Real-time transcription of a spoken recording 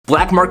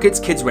Black markets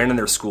kids ran in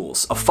their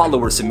schools, a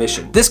follower's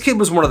mission. This kid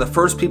was one of the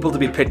first people to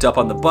be picked up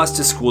on the bus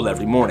to school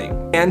every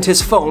morning, and his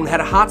phone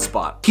had a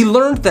hotspot. He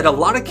learned that a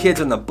lot of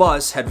kids on the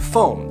bus had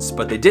phones,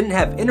 but they didn't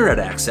have internet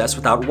access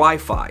without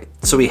Wi-Fi.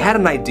 So he had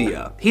an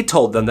idea. He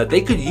told them that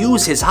they could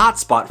use his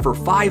hotspot for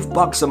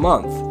 $5 a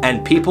month,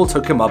 and people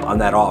took him up on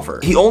that offer.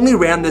 He only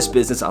ran this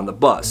business on the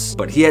bus,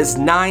 but he has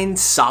 9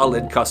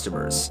 solid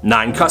customers.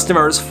 9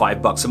 customers,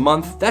 $5 a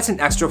month, that's an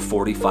extra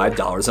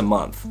 $45 a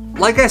month.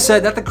 Like I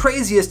said, not the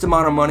craziest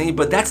amount of money,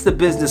 but that's the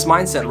business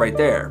mindset right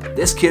there.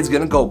 This kid's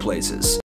gonna go places.